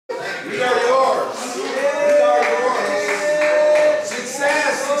We are yours. We are yours.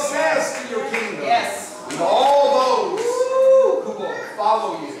 Success to your kingdom. Yes. And all those who will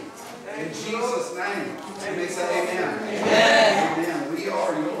follow you. In Jesus' name. And they say amen. Amen. Amen. We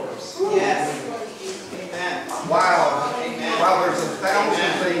are yours. Yes. Amen. Wow. Amen. Wow, there's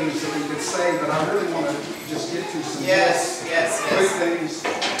 1,000 things that we could say, but I really want to just get to some quick things.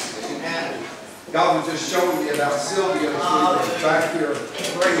 Amen. God was just showing me about Sylvia as we were back here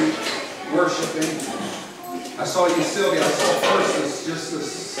praying, worshiping. I saw you, Sylvia. I saw first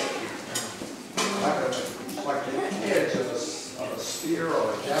this like the edge of a spear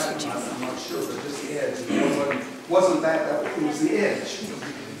or a javelin. I'm not sure, but just the edge. It wasn't that. It was the edge.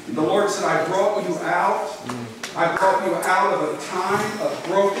 And the Lord said, I brought you out. I brought you out of a time of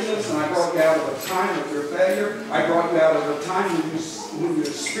brokenness, and I brought you out of a time of your failure. I brought you out of a time when you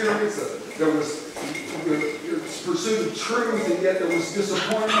experienced that there was your pursuit of truth, and yet there was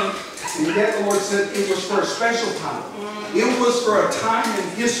disappointment. And yet the Lord said it was for a special time. It was for a time in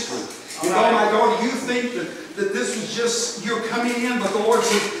history. And oh my God, you think that this was just you're coming in, but the Lord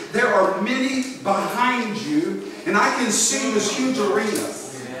says there are many behind you, and I can see this huge arena.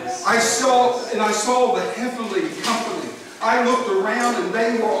 I saw the heavenly company. I looked around and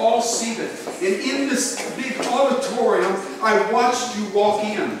they were all seated. And in this big auditorium, I watched you walk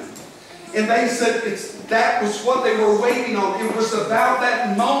in. And they said that was what they were waiting on. It was about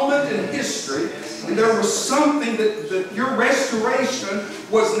that moment in history. And there was something that your restoration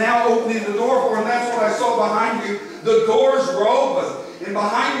was now opening the door for. And that's what I saw behind you. The doors were open. And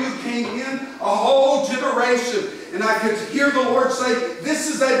behind you came in a whole generation. And I could hear the Lord say, this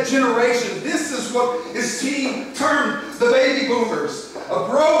is that generation. This is what his team termed the baby boomers. A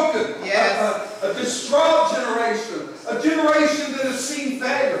broken, a distraught generation. A generation that has seen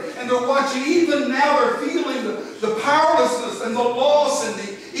failure. And they're watching, even now they're feeling the powerlessness and the loss and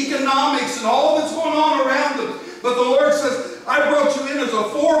the economics and all that's going on around them. But the Lord says, I brought you in as a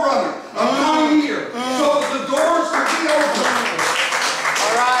forerunner, a pioneer, so that the doors will be open.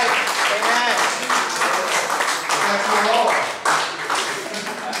 All right. Amen. That's not all.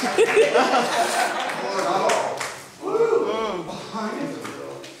 Not all. Behind them,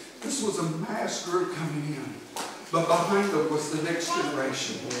 this was a mass group coming in. But behind them was the next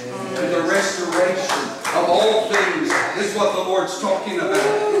generation. And the restoration of all things is what the Lord's talking about.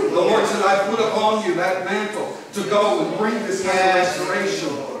 The Lord said, I put upon you that mantle to go and bring this kind of restoration.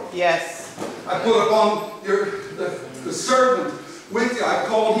 Yes. I put upon the servant with you. I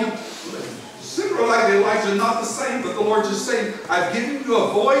called him similar like Elijah, not the same, but the Lord just saying, I've given you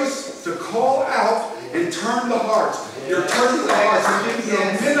a voice to call out and turn the hearts. You're turning the hearts. I've given you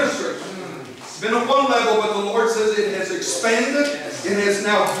a ministry. It's been at one level, but the Lord says it has expanded. It has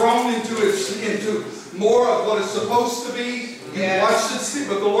now grown into more of what it's supposed to be. You watch it, see,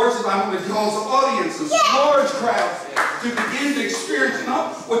 but the Lord says, I'm going to cause audiences, large crowds, to begin to experience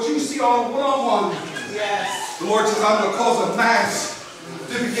not what you see on one-on-one. Yes. The Lord says, I'm going to cause a mass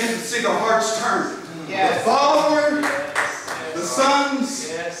to begin to see their hearts turn. Yes. The Father, the sons,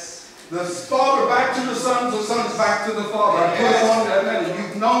 the Father back to the sons back to the Father. I put it on that man.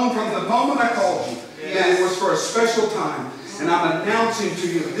 You've known from the moment I called you that it was for a special time. And I'm announcing to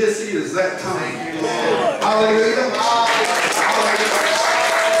you, this is that time. Hallelujah. Hallelujah.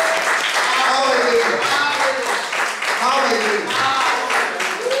 Hallelujah. Hallelujah.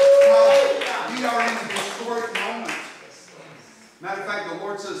 We are in a historic moment. Matter of fact, the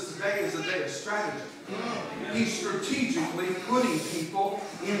Lord says today is a day of strategy. He's strategically putting people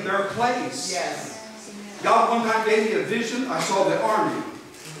in their place. Yes. God one time gave me a vision. I saw the army.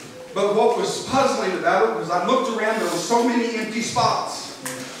 But what was puzzling about it was I looked around, there were so many empty spots.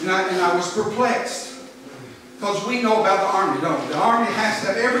 And I was perplexed. Because we know about the army, don't we? The army has to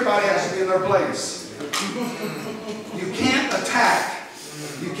have, everybody has to be in their place. You can't attack.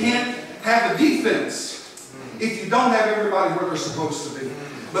 You can't have a defense if you don't have everybody where they're supposed to be.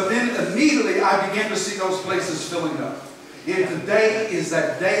 But then immediately I began to see those places filling up. And today is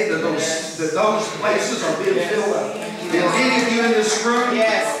that day that those places are being filled up. And many of you in this room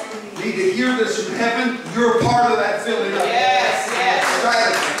need to hear this from heaven. You're a part of that filling up. Yes, yes.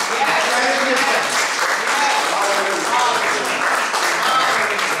 Strategy. Yes. Strategy.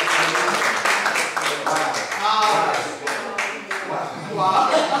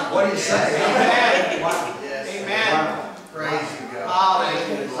 Wow. What do you say? Amen. Wow. Amen. Wow. Praise you, God.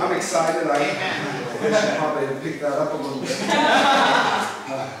 Hallelujah. I'm excited. I wish I probably had picked that up a little bit.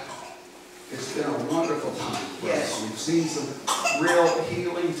 It's been a wonderful time for us. We've seen some real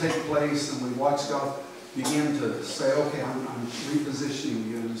healing take place, and we watched God begin to say, okay, I'm repositioning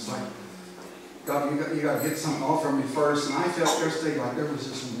you. And it's like, God, you got to get something off from me first. And I felt yesterday like there was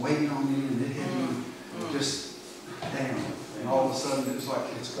this weight on me, and it hit me just down. And all of a sudden, it was like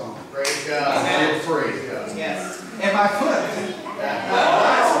it's gone. Praise God. I feel free. Yes. And my foot.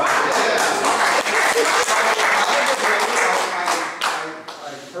 I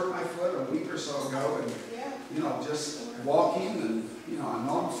hurt my foot a week or so ago, and just walking, and I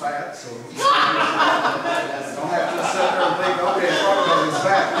know I'm fat, so don't have to sit there and think, okay, it's probably because he's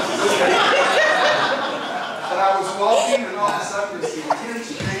fat. But I was walking, and all of a sudden, this intense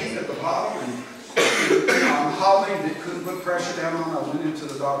pain at the bottom, and I'm hobbling. It couldn't put pressure down on. I went into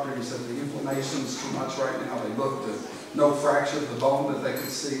the doctor. He said the inflammation's too much right now. They looked at no fracture of the bone that they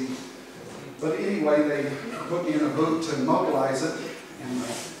could see. But anyway, they put me in a boot to immobilize it, and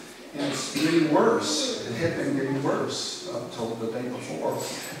it's getting worse. It had been getting worse until the day before.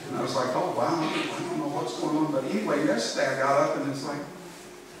 And I was like, oh, wow, I don't know what's going on. But anyway, yesterday I got up, and it's like,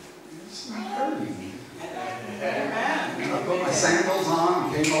 it's not hurting. And I put my sandals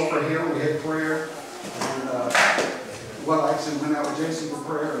on, came over here, we had prayer. And, I actually went out with Jason for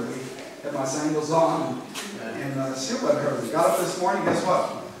prayer, and we had my sandals on, and still wasn't hurting. Got up this morning, guess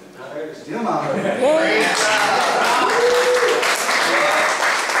what? Still not hurting.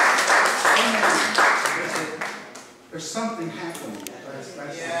 There's something happening.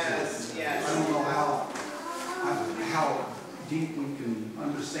 Yes. I don't know how deep we can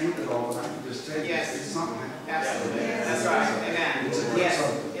understand it all, but I can just tell you it's something happening. Absolutely. That's right. Amen. It's a good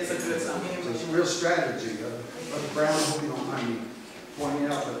something. It's a good something. It's a real strategy. Brother Brown, I hope you don't mind me pointing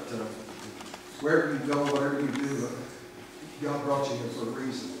out that wherever you go, whatever you do, God brought you here for a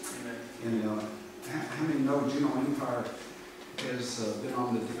reason. And how many know Juno Empire has been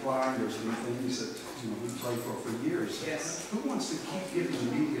on the decline? There's been things that we played for years. Yes. Who wants to keep giving the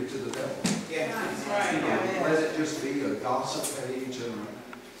media to the devil? Yeah, that's right. Let it just be a gossip page and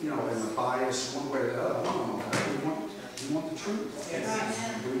and a bias one way or the other. No. We want the truth. Yes.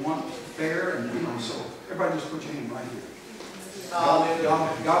 We want fair, and so everybody just put your hand right here.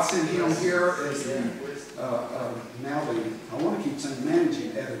 God sent him here as now I want to keep saying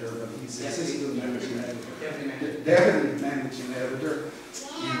managing editor, but he's assistant managing editor. Deputy managing editor.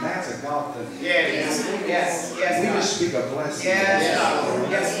 And that's a God thing. Yes. We just speak a blessing.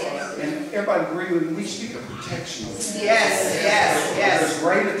 Yes. And everybody agree with me, we speak of protection. Yes. There's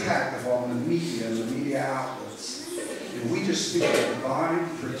great attack on the media and the media outlets. And we just speak of divine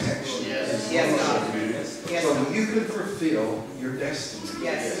protection. So that you can fulfill your destiny.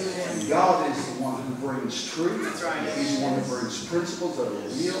 And God is the one who brings truth. That's right. He's the one who brings principles that are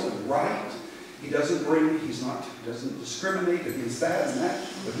real and right. He doesn't doesn't discriminate against that and that,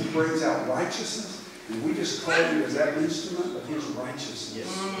 but he brings out righteousness. And we just call you as that instrument of his righteousness.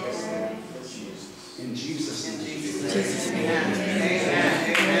 In Jesus' name.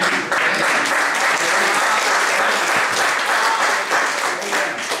 Amen.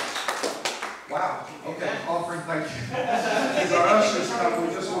 Wow. Okay. Offering, thank you. As our ushers come,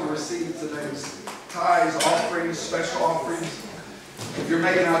 we just want to receive today's tithes, offerings, special offerings. If you're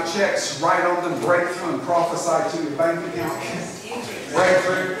making out checks, write on them breakthrough and prophesy to your bank account.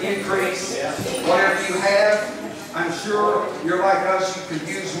 Breakthrough, increase, whatever you have. I'm sure you're like us, you could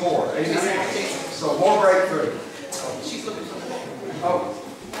use more. Amen. So more breakthrough. Oh.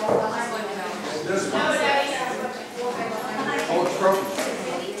 This one. Oh, it's broken.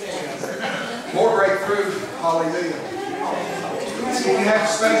 More breakthrough. Hallelujah. If you have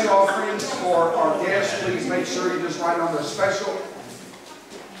special offerings for our guests, please make sure you just write on their special.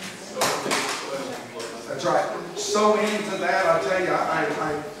 That's right. Sow into that. I'll tell you, I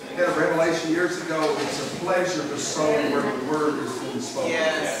had a revelation years ago. It's a pleasure to sow where the word is being spoken.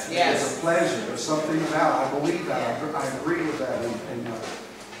 Yes. It's a pleasure. There's something about it. I believe that. I agree with that. And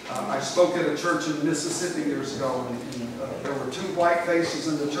I spoke at a church in Mississippi years ago, and there were two white faces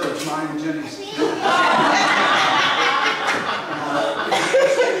in the church, mine and Jenny's. We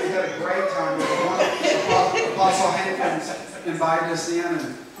had a great time. Apostle Hankins invited us in,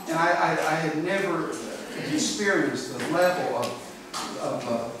 and I had never experienced the level of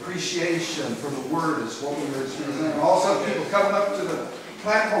appreciation for the word as what we were experiencing. And all of a sudden, people coming up to the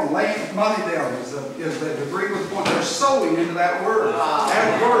platform, laying money down is the agree with the point. They're sowing into that word.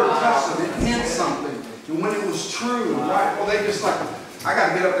 That word touched them. It meant something. And when it was true and right, well, they just like, I got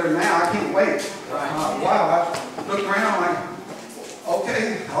to get up there now. I can't wait. Wow. I looked around like,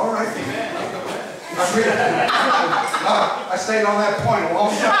 okay, all right. I stayed on that point a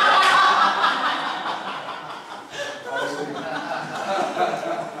long time.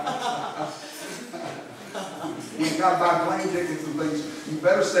 We've got to buy plane tickets and things. You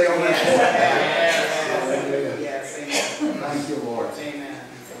better stay on that point. Yes. Amen. Thank you, Lord. Amen.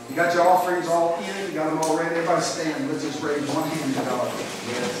 You got your offerings all in, you got them all ready. Everybody stand. Let's just raise one hand to God.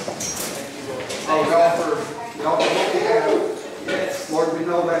 Oh, we offer what we have. Yes. Lord, we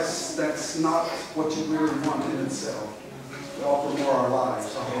know that's not what you really want in itself. We offer more our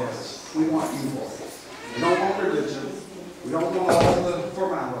lives, our hearts. We want you, Lord. We don't want religion. We don't want all the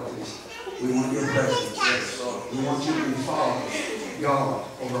formalities. We want your presence. Yes, Lord. We want you to be Father, God,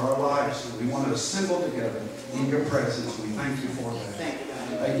 over our lives. And we want to assemble together in your presence. We thank you for that.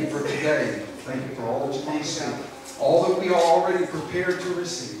 Thank you for today. Thank you for all that you want to see. All that we are already prepared to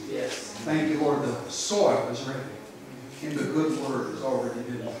receive. Yes. Thank you, Lord. The soil is ready. And the good word has already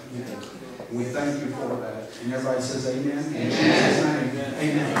been given. We thank you for that. And everybody says amen. In Jesus' name.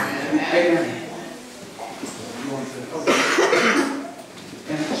 Amen. Amen.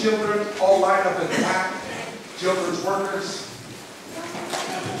 And children all lined up at the back. Children's workers.